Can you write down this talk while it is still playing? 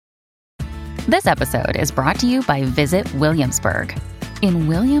This episode is brought to you by Visit Williamsburg. In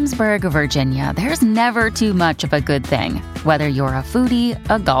Williamsburg, Virginia, there's never too much of a good thing. Whether you're a foodie,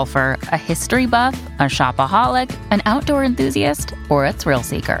 a golfer, a history buff, a shopaholic, an outdoor enthusiast, or a thrill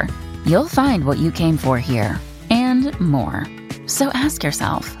seeker, you'll find what you came for here and more. So ask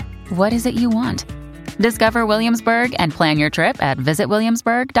yourself, what is it you want? Discover Williamsburg and plan your trip at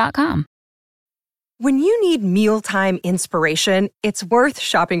visitwilliamsburg.com. When you need mealtime inspiration, it's worth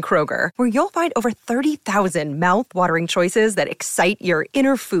shopping Kroger, where you'll find over 30,000 mouth-watering choices that excite your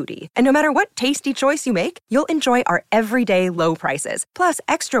inner foodie. And no matter what tasty choice you make, you'll enjoy our everyday low prices, plus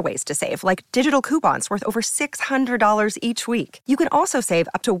extra ways to save, like digital coupons worth over $600 each week. You can also save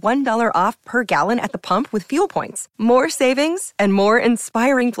up to $1 off per gallon at the pump with fuel points. More savings and more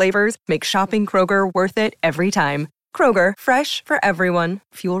inspiring flavors make shopping Kroger worth it every time. Kroger, fresh for everyone.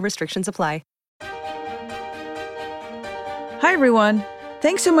 Fuel restrictions apply. Hi, everyone.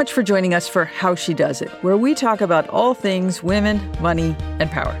 Thanks so much for joining us for How She Does It, where we talk about all things women, money, and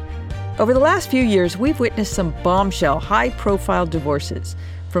power. Over the last few years, we've witnessed some bombshell, high-profile divorces,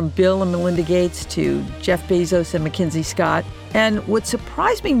 from Bill and Melinda Gates to Jeff Bezos and Mackenzie Scott. And what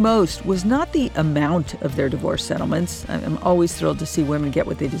surprised me most was not the amount of their divorce settlements. I'm always thrilled to see women get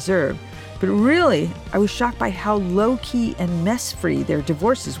what they deserve. But really, I was shocked by how low-key and mess-free their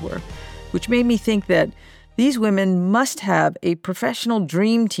divorces were, which made me think that these women must have a professional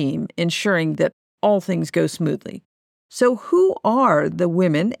dream team ensuring that all things go smoothly. So who are the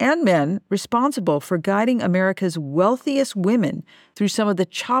women and men responsible for guiding America's wealthiest women through some of the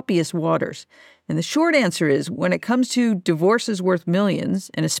choppiest waters? And the short answer is, when it comes to divorces worth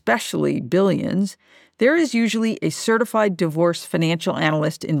millions, and especially billions, there is usually a certified divorce financial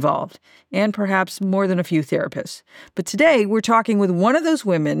analyst involved, and perhaps more than a few therapists. But today, we're talking with one of those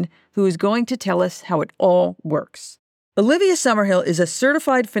women who is going to tell us how it all works. Olivia Summerhill is a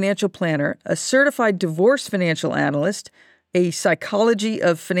certified financial planner, a certified divorce financial analyst, a psychology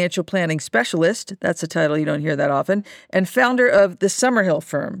of financial planning specialist, that's a title you don't hear that often, and founder of the Summerhill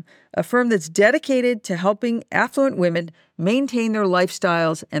firm, a firm that's dedicated to helping affluent women maintain their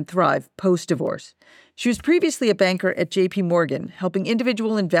lifestyles and thrive post-divorce. She was previously a banker at J.P. Morgan, helping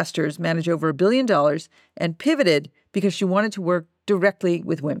individual investors manage over $1 billion, and pivoted because she wanted to work directly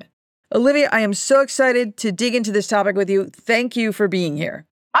with women. Olivia, I am so excited to dig into this topic with you. Thank you for being here.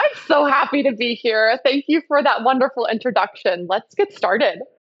 I'm so happy to be here. Thank you for that wonderful introduction. Let's get started.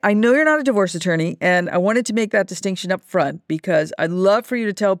 I know you're not a divorce attorney, and I wanted to make that distinction up front because I'd love for you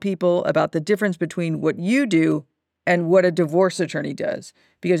to tell people about the difference between what you do and what a divorce attorney does,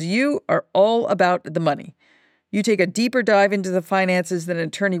 because you are all about the money. You take a deeper dive into the finances than an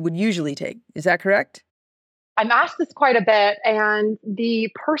attorney would usually take. Is that correct? I'm asked this quite a bit, and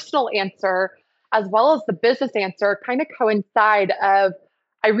the personal answer as well as the business answer kind of coincide.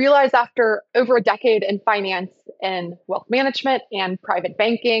 I realized after over a decade in finance and wealth management and private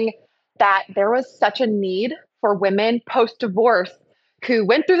banking that there was such a need for women post-divorce who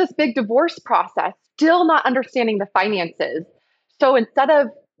went through this big divorce process, still not understanding the finances. So instead of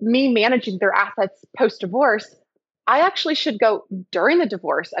me managing their assets post-divorce, I actually should go during the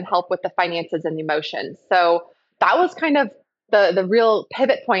divorce and help with the finances and the emotions. So that was kind of the real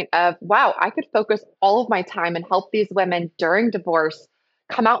pivot point of, wow, I could focus all of my time and help these women during divorce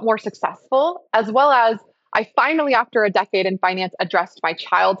come out more successful, as well as I finally, after a decade in finance, addressed my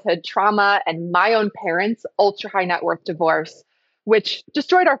childhood trauma and my own parents' ultra high net worth divorce, which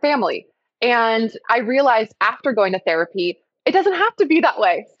destroyed our family. And I realized after going to therapy, it doesn't have to be that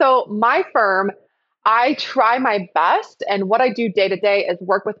way. So my firm, I try my best. And what I do day to day is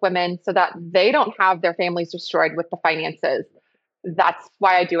work with women so that they don't have their families destroyed with the finances. That's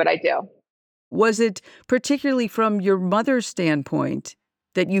why I do what I do. Was it particularly from your mother's standpoint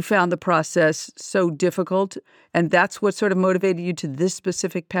that you found the process so difficult, and that's what sort of motivated you to this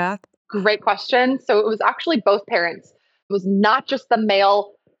specific path? Great question. So it was actually both parents. It was not just the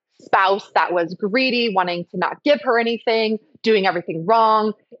male spouse that was greedy, wanting to not give her anything, doing everything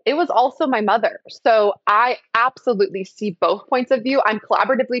wrong. It was also my mother. So I absolutely see both points of view. I'm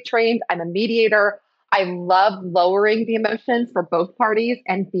collaboratively trained. I'm a mediator. I love lowering the emotions for both parties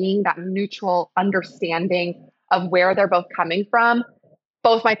and being that neutral understanding of where they're both coming from.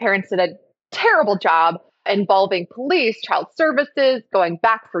 Both my parents did a terrible job involving police, child services, going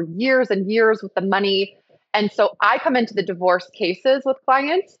back for years and years with the money. And so I come into the divorce cases with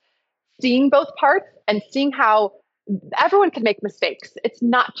clients, seeing both parts and seeing how everyone can make mistakes. It's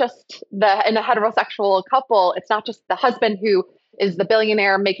not just in a heterosexual couple, it's not just the husband who is the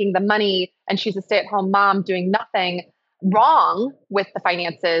billionaire making the money and she's a stay-at-home mom doing nothing wrong with the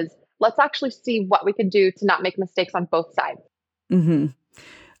finances. Let's actually see what we can do to not make mistakes on both sides. Mm-hmm.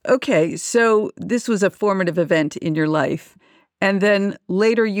 Okay, so this was a formative event in your life. And then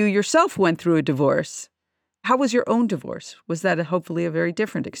later you yourself went through a divorce. How was your own divorce? Was that hopefully a very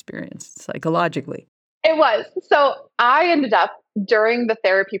different experience psychologically? It was. So I ended up during the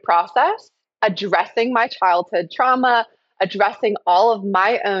therapy process addressing my childhood trauma, addressing all of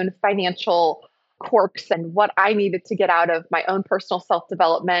my own financial quirks and what I needed to get out of my own personal self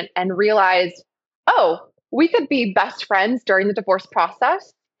development, and realized, oh, we could be best friends during the divorce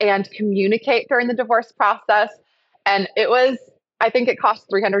process and communicate during the divorce process. And it was, I think it cost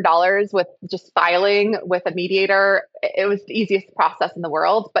 $300 with just filing with a mediator. It was the easiest process in the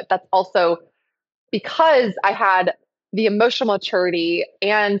world, but that's also because I had the emotional maturity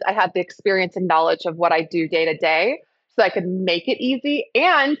and I had the experience and knowledge of what I do day to day, so I could make it easy.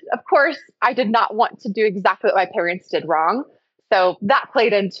 And of course, I did not want to do exactly what my parents did wrong. So that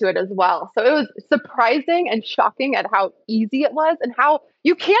played into it as well. So it was surprising and shocking at how easy it was and how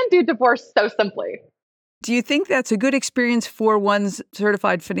you can do divorce so simply. Do you think that's a good experience for one's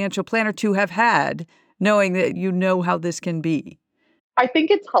certified financial planner to have had, knowing that you know how this can be? I think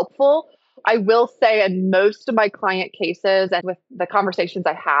it's helpful. I will say in most of my client cases and with the conversations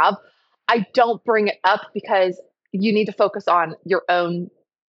I have, I don't bring it up because you need to focus on your own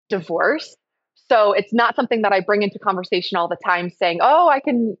divorce. So it's not something that I bring into conversation all the time saying, oh, I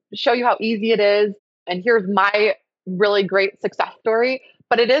can show you how easy it is. And here's my really great success story.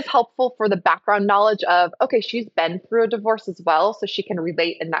 But it is helpful for the background knowledge of, okay, she's been through a divorce as well. So she can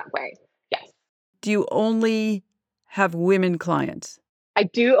relate in that way. Yes. Do you only have women clients? I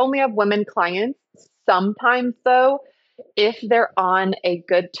do only have women clients. Sometimes, though, if they're on a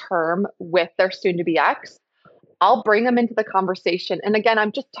good term with their soon to be ex, I'll bring them into the conversation. And again,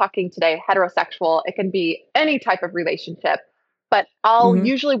 I'm just talking today heterosexual. It can be any type of relationship, but I'll Hmm.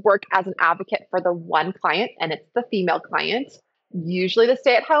 usually work as an advocate for the one client, and it's the female client, usually the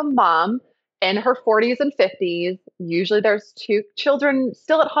stay at home mom in her 40s and 50s. Usually there's two children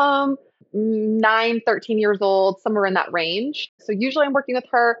still at home, 9, 13 years old, somewhere in that range. So usually I'm working with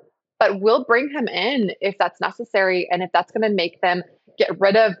her, but we'll bring him in if that's necessary. And if that's going to make them get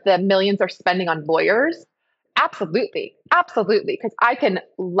rid of the millions they're spending on lawyers, absolutely. Absolutely. Because I can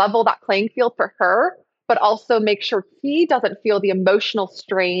level that playing field for her, but also make sure he doesn't feel the emotional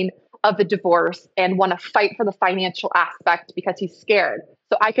strain of the divorce and want to fight for the financial aspect because he's scared.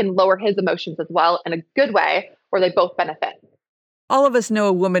 So I can lower his emotions as well in a good way where they both benefit. All of us know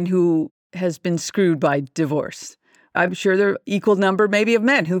a woman who has been screwed by divorce. I'm sure there are equal number maybe of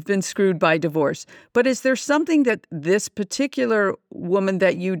men who've been screwed by divorce. But is there something that this particular woman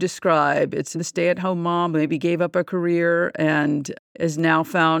that you describe, it's a stay-at-home mom, maybe gave up a career and has now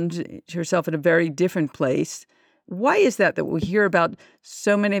found herself in a very different place. Why is that we hear about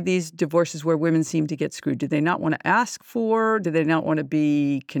so many of these divorces where women seem to get screwed? Do they not want to ask for? Do they not want to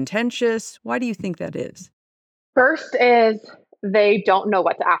be contentious? Why do you think that is? First is they don't know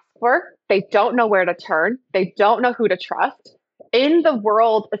what to ask for. They don't know where to turn. They don't know who to trust. In the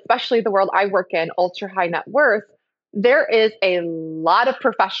world, especially the world I work in, ultra high net worth, there is a lot of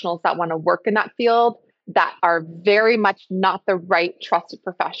professionals that want to work in that field that are very much not the right trusted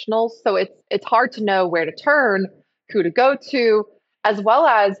professionals. So it's hard to know where to turn, who to go to, as well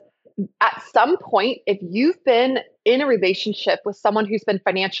as at some point, if you've been in a relationship with someone who's been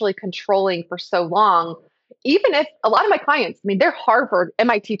financially controlling for so long, even if a lot of my clients, I mean, they're Harvard,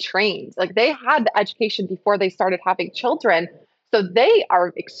 MIT trained, like they had the education before they started having children. So they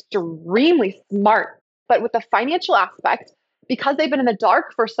are extremely smart. But with the financial aspect, because they've been in the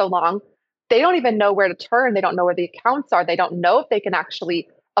dark for so long, they don't even know where to turn. They don't know where the accounts are. They don't know if they can actually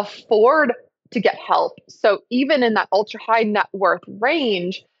afford to get help. So even in that ultra high net worth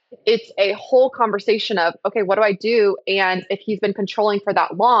range, it's a whole conversation of, okay, what do I do? And if he's been controlling for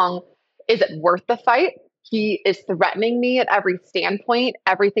that long, is it worth the fight? He is threatening me at every standpoint.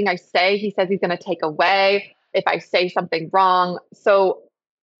 Everything I say, he says he's going to take away if I say something wrong. So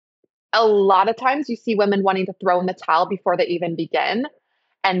a lot of times you see women wanting to throw in the towel before they even begin.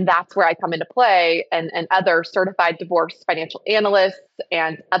 And that's where I come into play, and other certified divorce financial analysts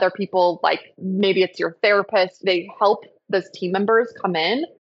and other people, like maybe it's your therapist, they help those team members come in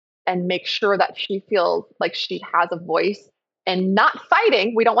and make sure that she feels like she has a voice and not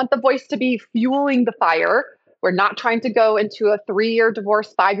fighting. We don't want the voice to be fueling the fire. We're not trying to go into a 3-year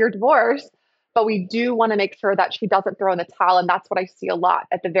divorce, 5-year divorce, but we do want to make sure that she doesn't throw in the towel. And that's what I see a lot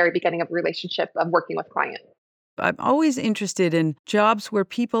at the very beginning of a relationship of working with clients. I'm always interested in jobs where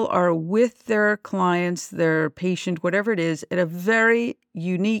people are with their clients, their patient, whatever it is, at a very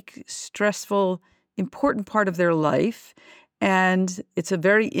unique, stressful, important part of their life. And it's a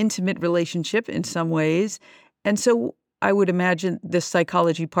very intimate relationship in some ways. And so I would imagine this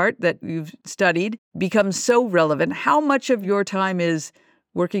psychology part that you've studied becomes so relevant. How much of your time is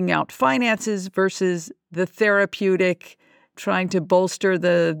working out finances versus the therapeutic, trying to bolster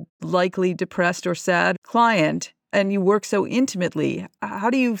the likely depressed or sad client? And you work so intimately. How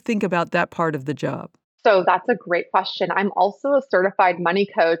do you think about that part of the job? So that's a great question. I'm also a certified money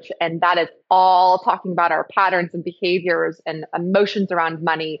coach, and that is all talking about our patterns and behaviors and emotions around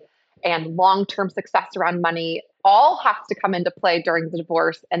money and long-term success around money. All has to come into play during the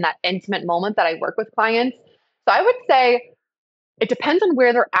divorce and that intimate moment that I work with clients. So I would say it depends on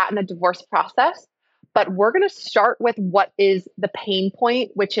where they're at in the divorce process, but we're going to start with what is the pain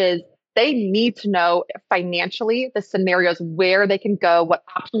point, which is they need to know financially the scenarios where they can go, what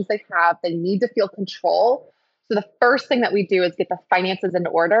options they have. They need to feel control. So the first thing that we do is get the finances in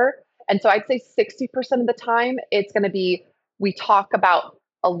order. And so I'd say 60% of the time, it's going to be we talk about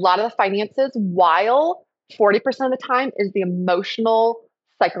a lot of the finances, while 40% of the time is the emotional,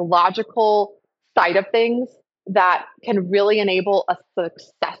 psychological side of things that can really enable a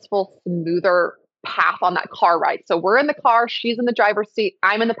successful, smoother path on that car ride. So we're in the car, she's in the driver's seat,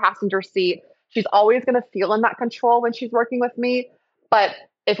 I'm in the passenger seat. She's always going to feel in that control when she's working with me. But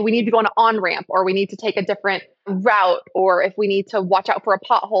if we need to go on an on-ramp, or we need to take a different route, or if we need to watch out for a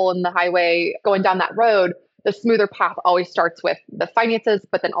pothole in the highway going down that road, the smoother path always starts with the finances,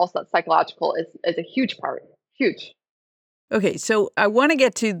 but then also that psychological is a huge part. Huge. Okay, so I want to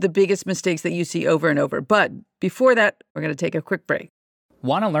get to the biggest mistakes that you see over and over. But before that, we're going to take a quick break.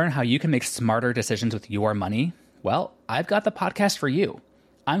 Want to learn how you can make smarter decisions with your money? Well, I've got the podcast for you.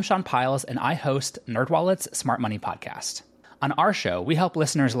 I'm Sean Piles, and I host NerdWallet's Smart Money Podcast. On our show, we help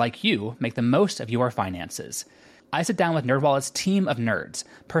listeners like you make the most of your finances. I sit down with NerdWallet's team of nerds,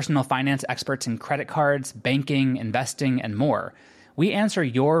 personal finance experts in credit cards, banking, investing, and more. We answer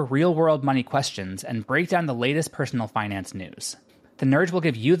your real-world money questions and break down the latest personal finance news. The nerds will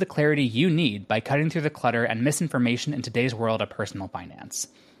give you the clarity you need by cutting through the clutter and misinformation in today's world of personal finance.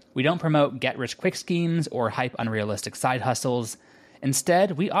 We don't promote get-rich-quick schemes or hype unrealistic side hustles.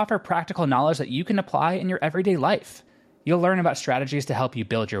 Instead, we offer practical knowledge that you can apply in your everyday life. You'll learn about strategies to help you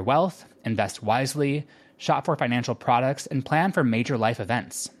build your wealth, invest wisely, shop for financial products, and plan for major life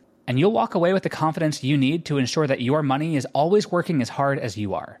events. And you'll walk away with the confidence you need to ensure that your money is always working as hard as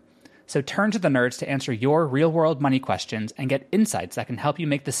you are. So turn to the nerds to answer your real-world money questions and get insights that can help you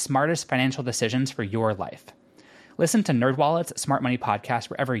make the smartest financial decisions for your life. Listen to NerdWallet's Smart Money Podcast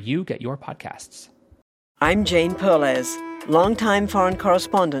wherever you get your podcasts. I'm Jane Perlez, longtime foreign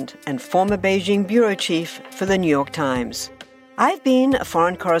correspondent and former Beijing bureau chief for the New York Times. I've been a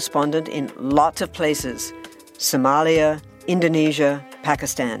foreign correspondent in lots of places: Somalia, Indonesia,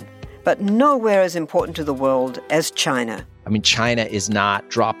 Pakistan, but nowhere as important to the world as China. I mean, China is not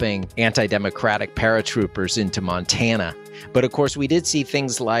dropping anti-democratic paratroopers into Montana. But of course, we did see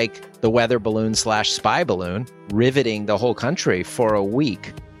things like the weather balloon/spy balloon riveting the whole country for a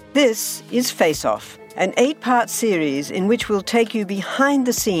week. This is Face Off, an 8-part series in which we'll take you behind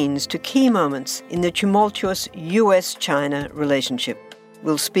the scenes to key moments in the tumultuous U.S.-China relationship.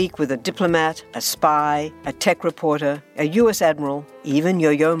 We'll speak with a diplomat, a spy, a tech reporter, a U.S. admiral, even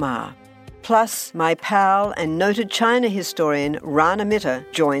Yo-Yo Ma. Plus, my pal and noted China historian Rana Mitter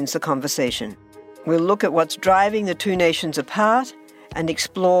joins the conversation. We'll look at what's driving the two nations apart and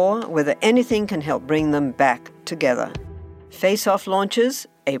explore whether anything can help bring them back together. Face Off launches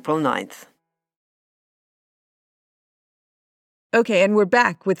April 9th. Okay, and we're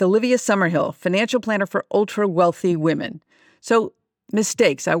back with Olivia Summerhill, financial planner for ultra-wealthy women. So,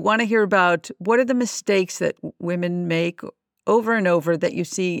 mistakes. I want to hear about what are the mistakes that women make over and over that you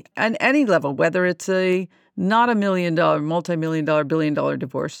see on any level, whether it's not $1 million, multi-million-dollar, billion-dollar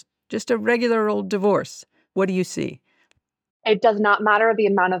divorce, just a regular old divorce. What do you see? It does not matter the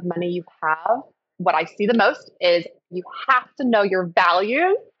amount of money you have. What I see the most is you have to know your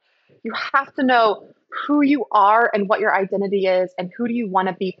values. You have to know who you are and what your identity is and who do you want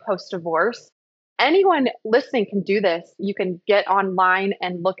to be post-divorce. Anyone listening can do this. You can get online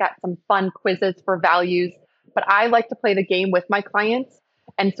and look at some fun quizzes for values, but I like to play the game with my clients.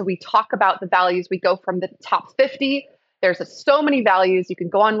 And so we talk about the values. We go from the top 50. There's so many values. You can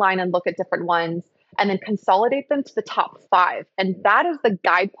go online and look at different ones and then consolidate them to the top 5. And that is the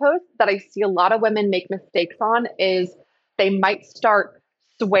guidepost that I see a lot of women make mistakes on is they might start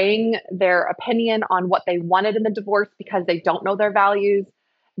swaying their opinion on what they wanted in the divorce because they don't know their values.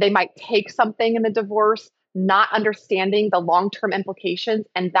 They might take something in the divorce, not understanding the long-term implications,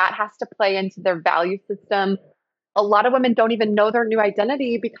 and that has to play into their value system. A lot of women don't even know their new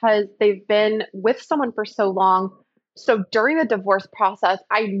identity because they've been with someone for so long. So during the divorce process,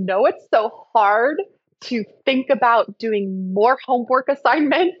 I know it's so hard to think about doing more homework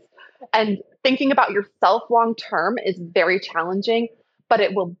assignments and thinking about yourself long term is very challenging, but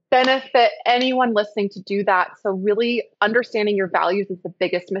it will benefit anyone listening to do that. So really understanding your values is the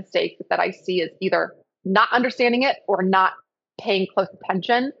biggest mistake that I see, is either not understanding it or not paying close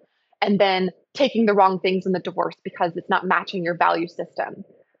attention, and then taking the wrong things in the divorce because it's not matching your value system.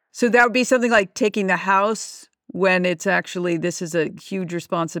 So that would be something like taking the house when it's actually, this is a huge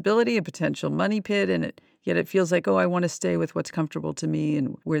responsibility, a potential money pit, and yet it feels like, oh, I want to stay with what's comfortable to me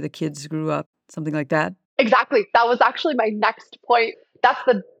and where the kids grew up, something like that. Exactly. That was actually my next point. That's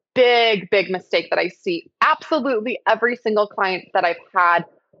the big, big mistake that I see. Absolutely every single client that I've had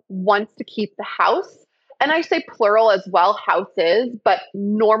wants to keep the house. And I say plural as well, houses, but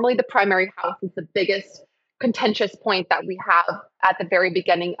normally the primary house is the biggest contentious point that we have at the very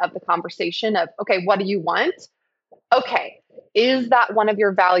beginning of the conversation of, okay, what do you want? Okay, is that one of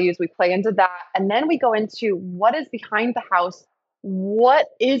your values? We play into that. And then we go into what is behind the house? What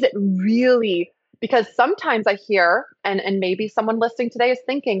is it really? Because sometimes I hear, and maybe someone listening today is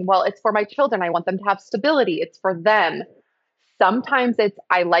thinking, well, it's for my children. I want them to have stability. It's for them. Sometimes it's,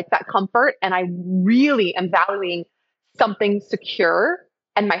 I like that comfort and I really am valuing something secure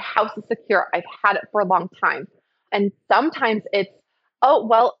and my house is secure. I've had it for a long time. And sometimes it's, oh,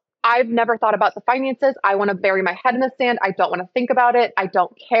 well, I've never thought about the finances. I want to bury my head in the sand. I don't want to think about it. I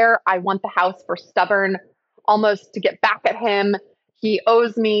don't care. I want the house for stubborn, almost to get back at him. He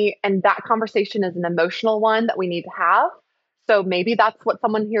owes me. And that conversation is an emotional one that we need to have. So maybe that's what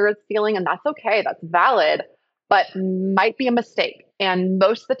someone here is feeling, and that's okay. That's valid, but might be a mistake. And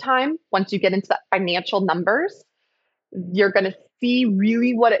most of the time, once you get into that financial numbers, you're going to see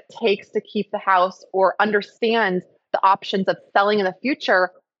really what it takes to keep the house or understand the options of selling in the future,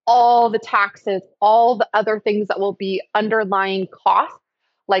 all the taxes, all the other things that will be underlying costs,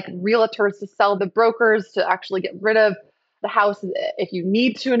 like realtors to sell, the brokers to actually get rid of the house if you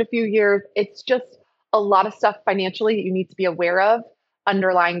need to in a few years. It's just a lot of stuff financially that you need to be aware of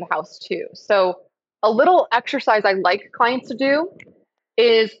underlying the house too. So a little exercise I like clients to do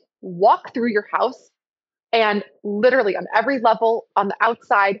is walk through your house and literally on every level on the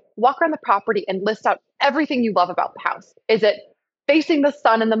outside, walk around the property and list out everything you love about the house. Is it facing the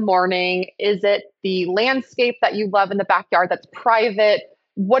sun in the morning? Is it the landscape that you love in the backyard that's private?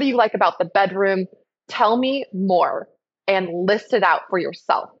 What do you like about the bedroom? Tell me more and list it out for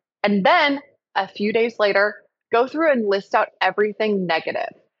yourself. And then a few days later, go through and list out everything negative.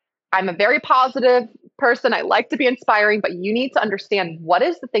 I'm a very positive person. I like to be inspiring, but you need to understand what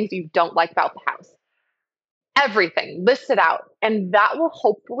is the things you don't like about the house. Everything, list it out. And that will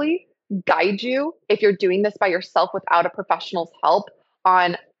hopefully guide you if you're doing this by yourself without a professional's help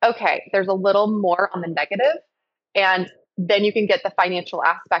on, okay, there's a little more on the negative. And then you can get the financial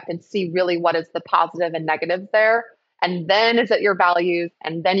aspect and see really what is the positive and negatives there. And then is it your values?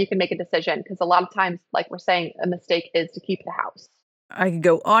 And then you can make a decision. Because a lot of times, like we're saying, a mistake is to keep the house. I could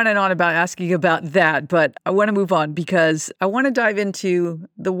go on and on about asking about that, but I want to move on because I want to dive into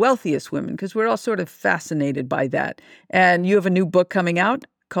the wealthiest women because we're all sort of fascinated by that. And you have a new book coming out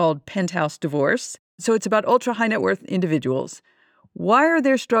called Penthouse Divorce. So it's about ultra high net worth individuals. Why are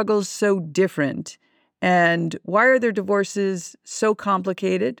their struggles so different? And why are their divorces so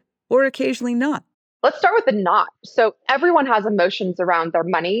complicated or occasionally not? Let's start with the not. So everyone has emotions around their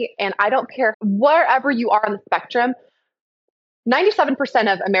money. And I don't care wherever you are on the spectrum,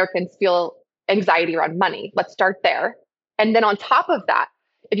 97% of Americans feel anxiety around money. Let's start there. And then on top of that,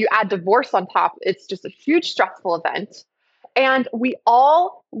 if you add divorce on top, it's just a huge stressful event. And we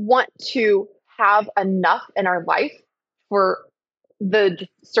all want to have enough in our life for the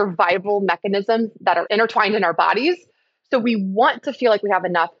survival mechanisms that are intertwined in our bodies. So we want to feel like we have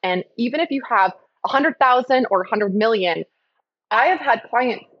enough. And even if you have 100,000 or 100 million, I have had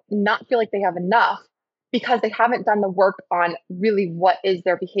clients not feel like they have enough because they haven't done the work on really what is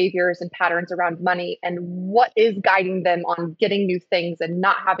their behaviors and patterns around money and what is guiding them on getting new things and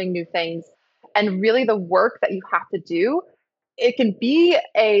not having new things. And really the work that you have to do, it can be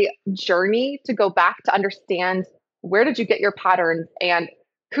a journey to go back to understand where did you get your patterns and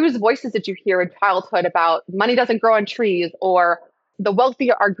whose voices did you hear in childhood about money doesn't grow on trees or the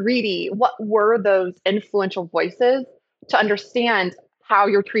wealthy are greedy. What were those influential voices to understand how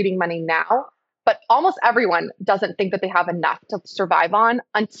you're treating money now? But almost everyone doesn't think that they have enough to survive on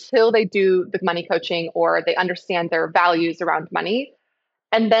until they do the money coaching or they understand their values around money.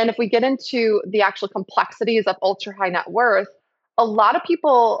 And then if we get into the actual complexities of ultra high net worth, a lot of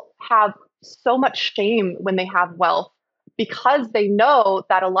people have so much shame when they have wealth because they know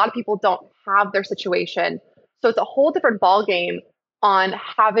that a lot of people don't have their situation. So it's a whole different ballgame on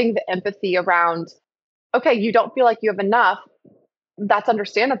having the empathy around okay, you don't feel like you have enough. That's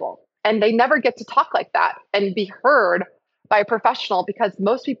understandable. And they never get to talk like that and be heard by a professional, because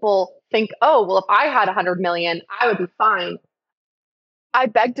most people think, oh, well, if I had 100 million, I would be fine. I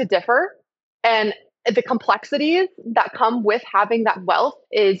beg to differ. And the complexities that come with having that wealth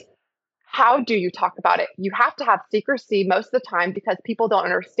is, how do you talk about it? You have to have secrecy most of the time because people don't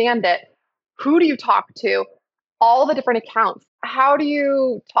understand it. Who do you talk to? All the different accounts. How do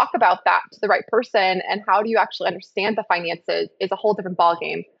you talk about that to the right person? And how do you actually understand the finances is a whole different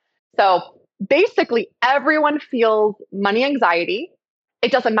ballgame. So basically, everyone feels money anxiety.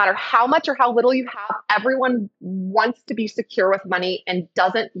 It doesn't matter how much or how little you have. Everyone wants to be secure with money and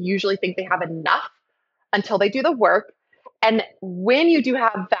doesn't usually think they have enough until they do the work. And when you do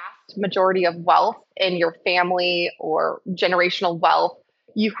have vast majority of wealth in your family or generational wealth,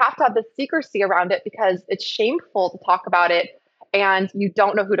 you have to have the secrecy around it because it's shameful to talk about it and you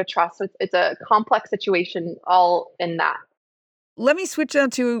don't know who to trust. So it's a complex situation all in that. Let me switch on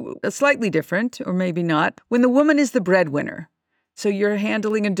to a slightly different, or maybe not, when the woman is the breadwinner. So you're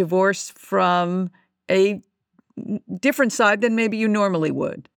handling a divorce from a different side than maybe you normally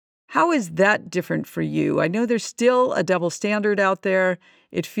would. How is that different for you? I know there's still a double standard out there.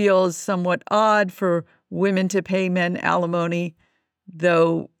 It feels somewhat odd for women to pay men alimony,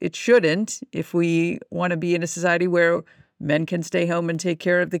 though it shouldn't if we want to be in a society where men can stay home and take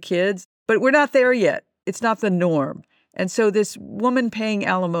care of the kids. But we're not there yet. It's not the norm. And so this woman paying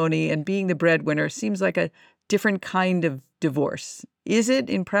alimony and being the breadwinner seems like a different kind of divorce. Is it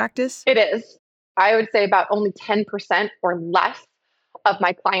in practice? It is. I would say about only 10% or less of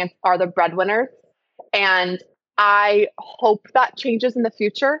my clients are the breadwinners. And I hope that changes in the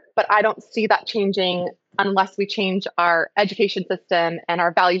future, but I don't see that changing unless we change our education system and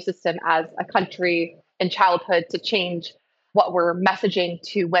our value system as a country in childhood to change what we're messaging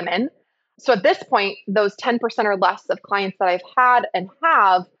to women. So at this point, those 10% or less of clients that I've had and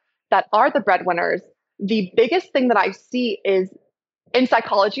have that are the breadwinners, the biggest thing that I see is in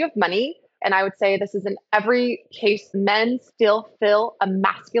psychology of money. And I would say this is in every case, men still feel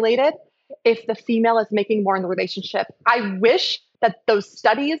emasculated if the female is making more in the relationship. I wish that those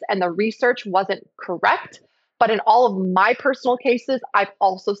studies and the research wasn't correct, but in all of my personal cases, I've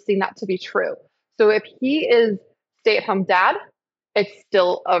also seen that to be true. So if he is stay-at-home dad, it's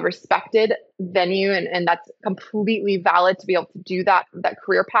still a respected venue and that's completely valid to be able to do that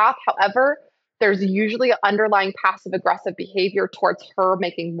career path. However, there's usually an underlying passive aggressive behavior towards her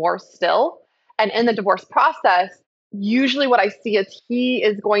making more still. And in the divorce process, usually what I see is he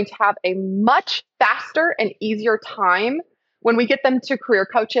is going to have a much faster and easier time when we get them to career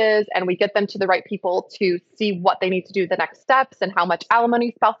coaches and we get them to the right people to see what they need to do the next steps and how much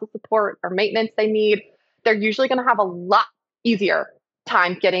alimony, spousal support, or maintenance they need. They're usually going to have a lot easier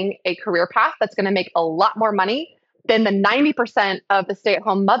time getting a career path that's going to make a lot more money than the 90% of the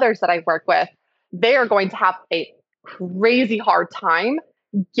stay-at-home mothers that I work with. They are going to have a crazy hard time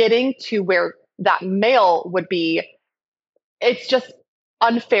getting to where that male would be. It's just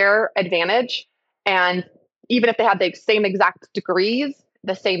unfair advantage. And even if they have the same exact degrees,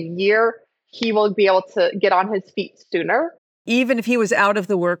 the same year, he will be able to get on his feet sooner. Even if he was out of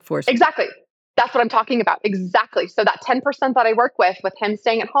the workforce. Exactly. That's what I'm talking about. Exactly. So that 10% that I work with him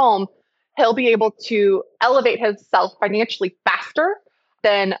staying at home, he'll be able to elevate himself financially faster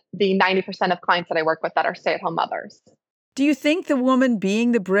than the 90% of clients that I work with that are stay-at-home mothers. Do you think the woman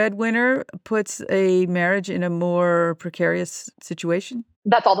being the breadwinner puts a marriage in a more precarious situation?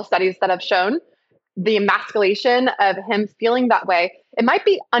 That's all the studies that have shown. The emasculation of him feeling that way, it might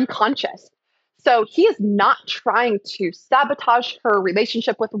be unconscious. So he is not trying to sabotage her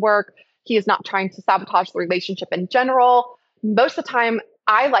relationship with work. He is not trying to sabotage the relationship in general. Most of the time,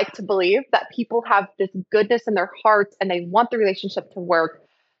 I like to believe that people have this goodness in their hearts and they want the relationship to work.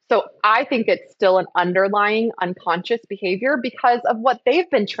 So I think it's still an underlying unconscious behavior because of what they've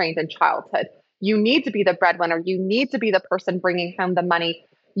been trained in childhood. You need to be the breadwinner. You need to be the person bringing home the money.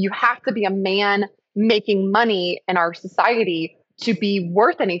 You have to be a man making money in our society to be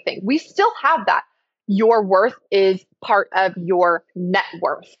worth anything. We still have that. Your worth is part of your net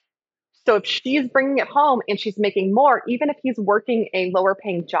worth. So if she's bringing it home and she's making more, even if he's working a lower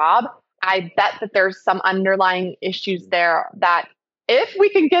paying job, I bet that there's some underlying issues there that if we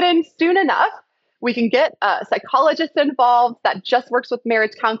can get in soon enough, we can get a psychologist involved that just works with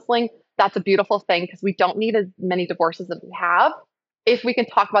marriage counseling. That's a beautiful thing because we don't need as many divorces as we have if we can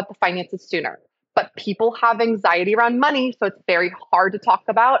talk about the finances sooner. But people have anxiety around money, so it's very hard to talk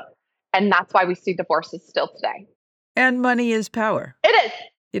about. And that's why we see divorces still today. And money is power. It is.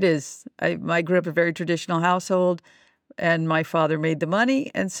 It is. I grew up in a very traditional household. and my father made the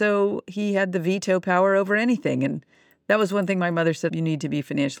money. And so he had the veto power over anything. And that was one thing my mother said, you need to be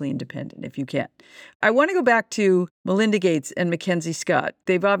financially independent if you can. I want to go back to Melinda Gates and Mackenzie Scott.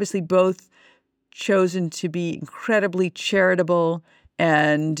 They've obviously both chosen to be incredibly charitable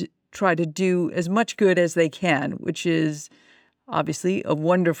and try to do as much good as they can, which is obviously a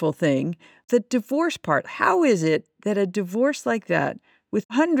wonderful thing. The divorce part, how is it that a divorce like that, with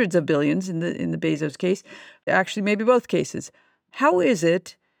hundreds of billions in the Bezos case, actually maybe both cases, how is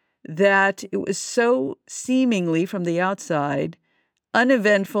it that it was so seemingly from the outside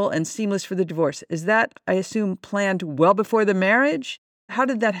uneventful and seamless for the divorce? Is that, I assume, planned well before the marriage? How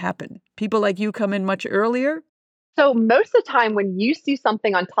did that happen? People like you come in much earlier? So most of the time when you see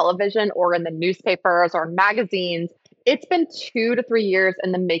something on television or in the newspapers or magazines, it's been 2 to 3 years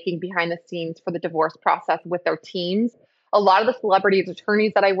in the making behind the scenes for the divorce process with their teams. A lot of the celebrities,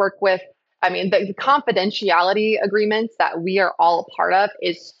 attorneys that I work with, I mean, the confidentiality agreements that we are all a part of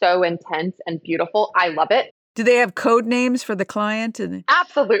is so intense and beautiful. I love it. Do they have code names for the client?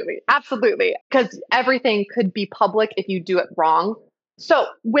 Absolutely. Absolutely. Because everything could be public if you do it wrong. So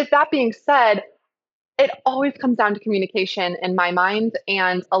with that being said, it always comes down to communication in my mind.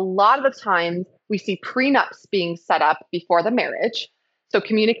 And a lot of the times we see prenups being set up before the marriage. So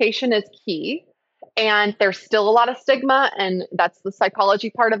communication is key. And there's still a lot of stigma. And that's the psychology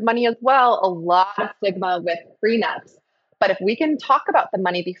part of money as well. A lot of stigma with prenups. But if we can talk about the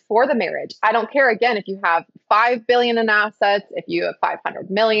money before the marriage, I don't care again if you have 5 billion in assets, if you have 500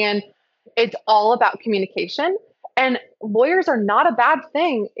 million, it's all about communication. And lawyers are not a bad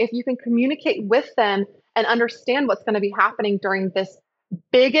thing if you can communicate with them and understand what's going to be happening during this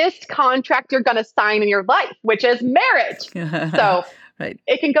biggest contract you're going to sign in your life, which is marriage. So right.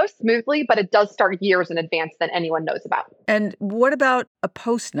 It can go smoothly, but it does start years in advance than anyone knows about. And what about a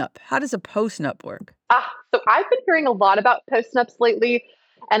postnup? How does a postnup work? So I've been hearing a lot about postnups lately,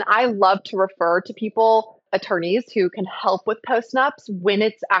 and I love to refer to people, attorneys who can help with postnups when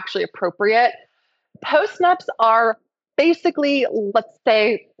it's actually appropriate. Postnups are basically, let's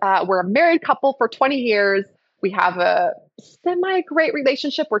say we're a married couple for 20 years. We have a semi-great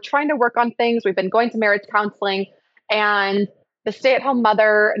relationship. We're trying to work on things. We've been going to marriage counseling. And the stay-at-home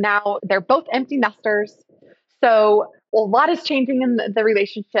mother, now they're both empty nesters. So a lot is changing in the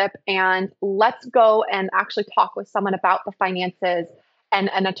relationship. And let's go and actually talk with someone about the finances. And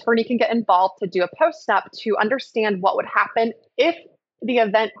an attorney can get involved to do a postnup to understand what would happen if the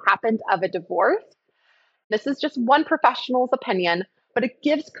event happened of a divorce. This is just one professional's opinion, but it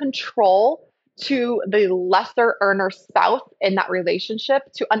gives control to the lesser earner spouse in that relationship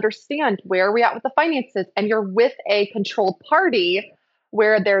to understand where are we at with the finances. And you're with a controlled party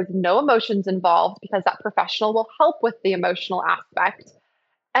where there's no emotions involved because that professional will help with the emotional aspect.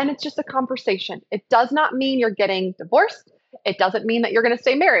 And it's just a conversation. It does not mean you're getting divorced. It doesn't mean that you're going to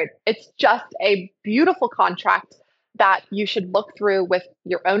stay married. It's just a beautiful contract that you should look through with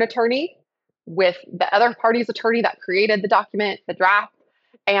your own attorney, with the other party's attorney that created the document, the draft,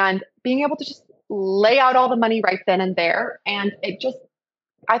 and being able to just lay out all the money right then and there. And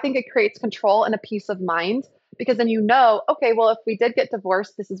I think it creates control and a peace of mind because then okay, well, if we did get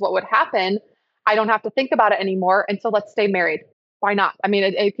divorced, this is what would happen. I don't have to think about it anymore. And so let's stay married. Why not? I mean,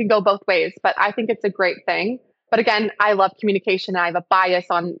 it can go both ways, but I think it's a great thing. But again, I love communication. I have a bias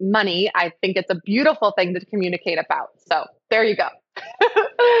on money. I think it's a beautiful thing to communicate about. So there you go.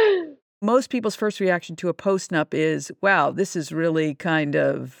 Most people's first reaction to a postnup is, wow, this is really kind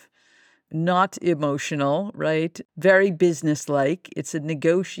of not emotional, right? Very businesslike. It's a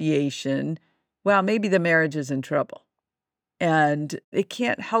negotiation. Wow, maybe the marriage is in trouble. And it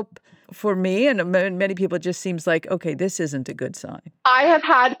can't help for me, and many people, it just seems like, okay, this isn't a good sign. I have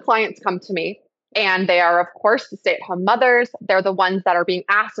had clients come to me, and they are, of course, the stay-at-home mothers. They're the ones that are being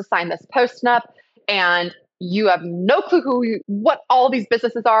asked to sign this postnup, and you have no clue what all these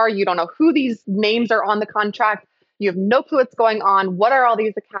businesses are. You don't know who these names are on the contract. You have no clue what's going on. What are all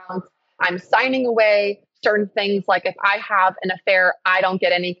these accounts? I'm signing away certain things. Like if I have an affair, I don't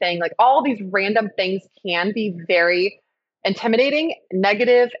get anything. Like all these random things can be very intimidating,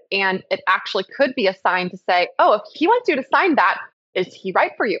 negative, and it actually could be a sign to say, oh, if he wants you to sign that, is he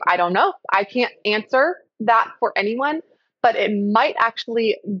right for you? I don't know. I can't answer that for anyone, but it might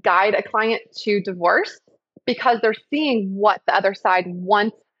actually guide a client to divorce because they're seeing what the other side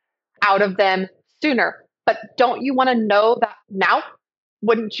wants out of them sooner. But don't you want to know that now?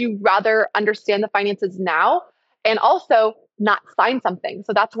 Wouldn't you rather understand the finances now and also not sign something?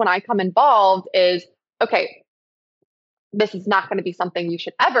 So that's when I come involved is, okay, this is not going to be something you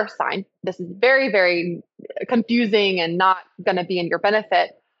should ever sign. This is very, very confusing and not going to be in your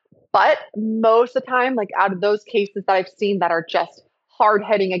benefit. But most of the time, like out of those cases that I've seen that are just hard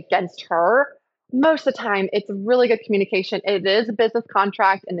hitting against her, most of the time it's really good communication. It is a business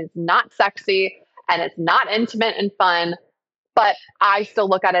contract and it's not sexy and it's not intimate and fun, but I still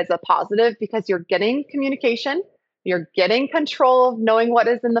look at it as a positive because you're getting communication, you're getting control of knowing what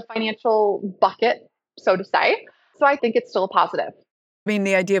is in the financial bucket, so to say. So I think it's still a positive. I mean,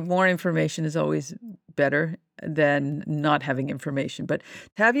 the idea of more information is always better than not having information. But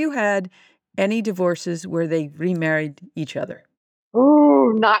have you had any divorces where they remarried each other?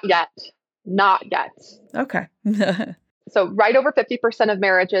 Ooh, not yet. Not yet. Okay. So right over 50% of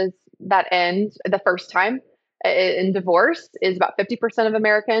marriages that end the first time in divorce is about 50% of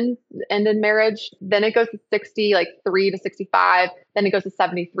Americans end in marriage. Then it goes to 60, like 3 to 65. Then it goes to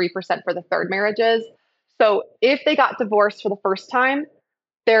 73% for the third marriages. So if they got divorced for the first time,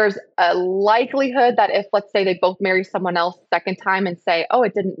 there's a likelihood that if, let's say, they both marry someone else second time and say, oh,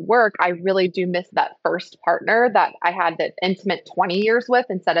 it didn't work, I really do miss that first partner that I had that intimate 20 years with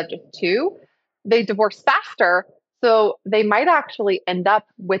instead of just 2, they divorce faster. So they might actually end up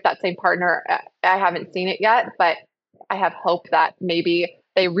with that same partner. I haven't seen it yet, but I have hope that maybe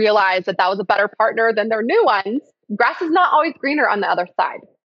they realize that that was a better partner than their new ones. Grass is not always greener on the other side.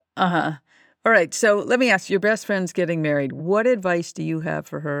 Uh-huh. All right. So let me ask you, your best friend's getting married. What advice do you have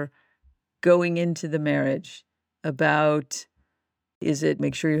for her going into the marriage about, is it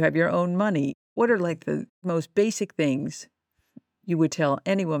make sure you have your own money? What are like the most basic things you would tell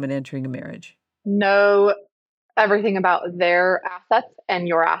any woman entering a marriage? Know everything about their assets and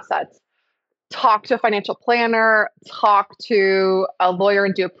your assets. Talk to a financial planner, talk to a lawyer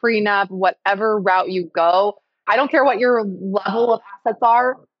and do a prenup, whatever route you go. I don't care what your level of assets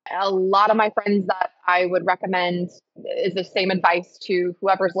are. A lot of my friends that I would recommend is the same advice to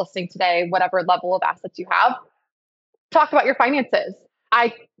whoever's listening today, whatever level of assets you have. Talk about your finances.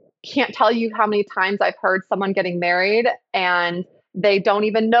 I can't tell you how many times I've heard someone getting married and they don't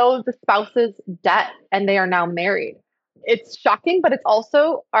even know the spouse's debt and they are now married. It's shocking, but it's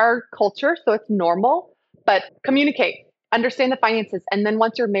also our culture, so it's normal. But communicate, understand the finances. And then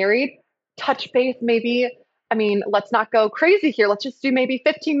once you're married, touch base maybe. I mean, let's not go crazy here. Let's just do maybe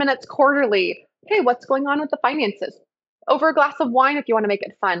 15 minutes quarterly. Hey, what's going on with the finances? Over a glass of wine if you want to make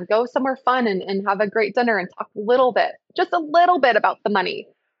it fun. Go somewhere fun and have a great dinner and talk just a little bit about the money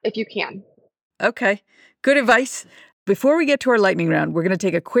if you can. Okay, good advice. Before we get to our lightning round, we're going to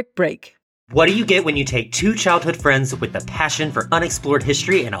take a quick break. What do you get when you take 2 childhood friends with a passion for unexplored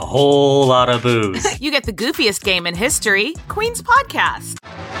history and a whole lot of booze? You get the goofiest game in history, Queen's Podcast.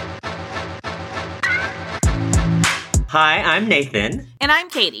 Hi, I'm Nathan. And I'm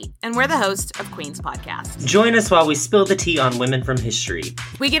Katie, and we're the host of Queen's Podcast. Join us while we spill the tea on women from history.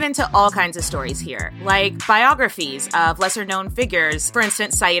 We get into all kinds of stories here, like biographies of lesser-known figures. For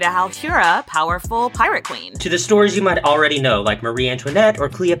instance, Saida Al-Hura, powerful pirate queen. To the stories you might already know, like Marie Antoinette or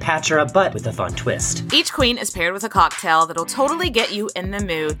Cleopatra, but with a fun twist. Each queen is paired with a cocktail that'll totally get you in the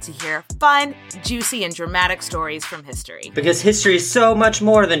mood to hear fun, juicy, and dramatic stories from history. Because history is so much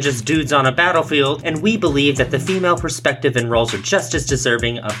more than just dudes on a battlefield, and we believe that the female perspective and roles are just as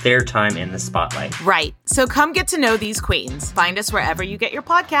deserving of their time in the spotlight. Right. So come get to know these queens. Find us wherever you get your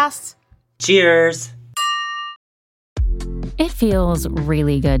podcasts. Cheers! It feels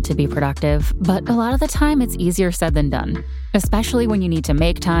really good to be productive, but a lot of the time it's easier said than done, especially when you need to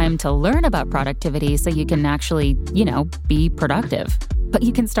make time to learn about productivity so you can actually, be productive. But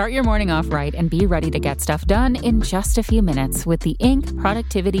you can start your morning off right and be ready to get stuff done in just a few minutes with the Inc.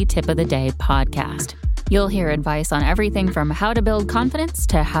 Productivity Tip of the Day podcast. You'll hear advice on everything from how to build confidence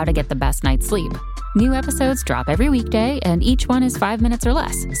to how to get the best night's sleep. New episodes drop every weekday, and each one is 5 minutes or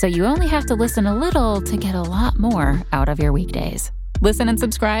less, so you only have to listen a little to get a lot more out of your weekdays. Listen and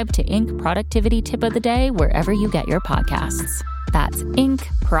subscribe to Inc. Productivity Tip of the Day wherever you get your podcasts. That's Inc.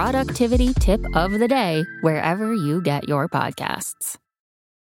 Productivity Tip of the Day wherever you get your podcasts.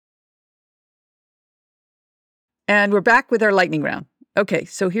 And we're back with our lightning round. Okay,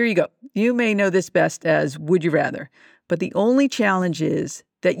 so here you go. You may know this best as Would You Rather, but the only challenge is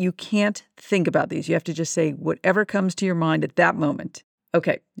that you can't think about these. You have to just say whatever comes to your mind at that moment.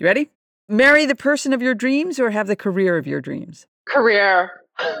 Okay, you ready? Marry the person of your dreams or have the career of your dreams? Career.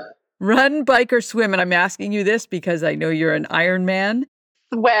 Run, bike, or swim? And I'm asking you this because I know you're an Ironman.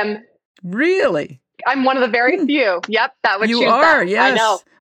 Swim. Really? I'm one of the very few. Yep, that would choose You are, that. yes. I know.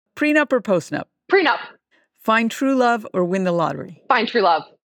 Prenup or postnup? Prenup. Find true love or win the lottery? Find true love.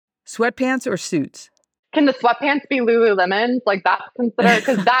 Sweatpants or suits? Can the sweatpants be Lululemons? Like that's considered,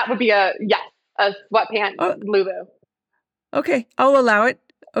 because that would be a sweatpants Lulu. Okay, I'll allow it.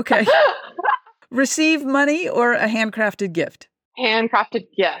 Okay. Receive money or a handcrafted gift? Handcrafted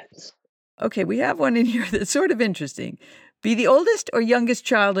gifts. Okay, we have one in here that's sort of interesting. Be the oldest or youngest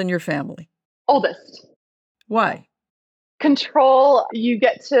child in your family? Oldest. Why? Control. You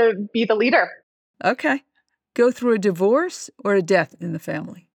get to be the leader. Okay. Go through a divorce or a death in the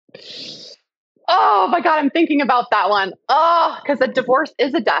family? Oh my God, I'm thinking about that one. Oh, because a divorce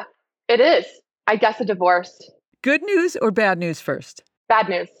is a death. It is. I guess a divorce. Good news or bad news first? Bad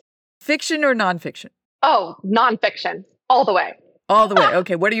news. Fiction or nonfiction? Oh, nonfiction. All the way. All the way.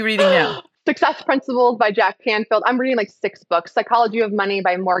 Okay, what are you reading now? Success Principles by Jack Canfield. I'm reading like 6 books. Psychology of Money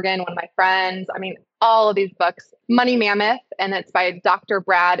by Morgan, one of my friends. I mean, all of these books. Money Mammoth, and it's by Dr.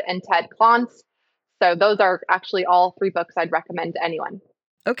 Brad and Ted Klontz. So those are actually all 3 books I'd recommend to anyone.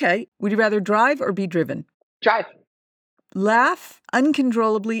 Okay. Would you rather drive or be driven? Drive. Laugh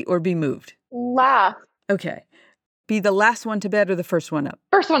uncontrollably or be moved? Laugh. Okay. Be the last one to bed or the first one up?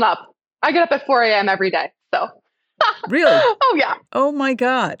 First one up. I get up at 4 a.m. every day, so. Really? Oh, yeah. Oh, my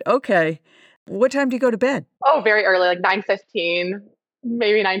God. Okay. What time do you go to bed? Oh, very early, like 9:15,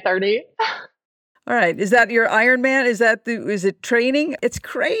 maybe 9:30. All right. Is that your Ironman? Is it training? It's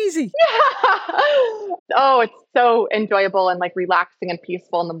crazy. Yeah. Oh, it's so enjoyable and like relaxing and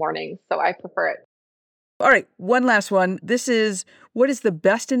peaceful in the morning. So I prefer it. All right. One last one. This is, what is the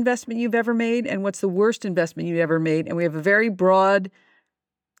best investment you've ever made and what's the worst investment you've ever made? And we have a very broad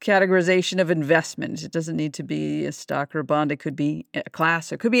categorization of investment. It doesn't need to be a stock or a bond. It could be a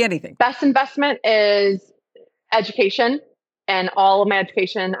class. It could be anything. Best investment is education. And all of my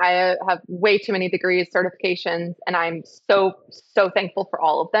education, I have way too many degrees, certifications, and I'm so thankful for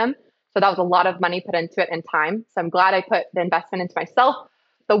all of them. So that was a lot of money put into it and time. So I'm glad I put the investment into myself.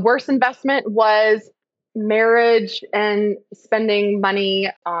 The worst investment was marriage and spending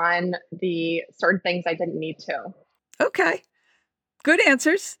money on the certain things I didn't need to. Okay. Good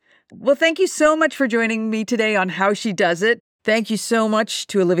answers. Well, thank you so much for joining me today on How She Does It. Thank you so much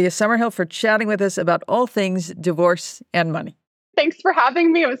to Olivia Summerhill for chatting with us about all things divorce and money. Thanks for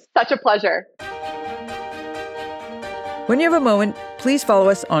having me. It was such a pleasure. When you have a moment, please follow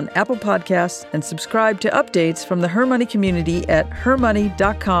us on Apple Podcasts and subscribe to updates from the Her Money community at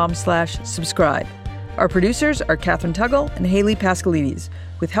hermoney.com/subscribe. Our producers are Catherine Tuggle and Haley Pascalides,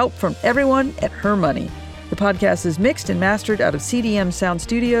 with help from everyone at Her Money. The podcast is mixed and mastered out of CDM Sound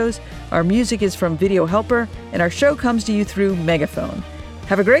Studios. Our music is from Video Helper, and our show comes to you through Megaphone.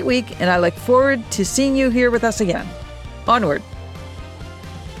 Have a great week, and I look forward to seeing you here with us again. Onward.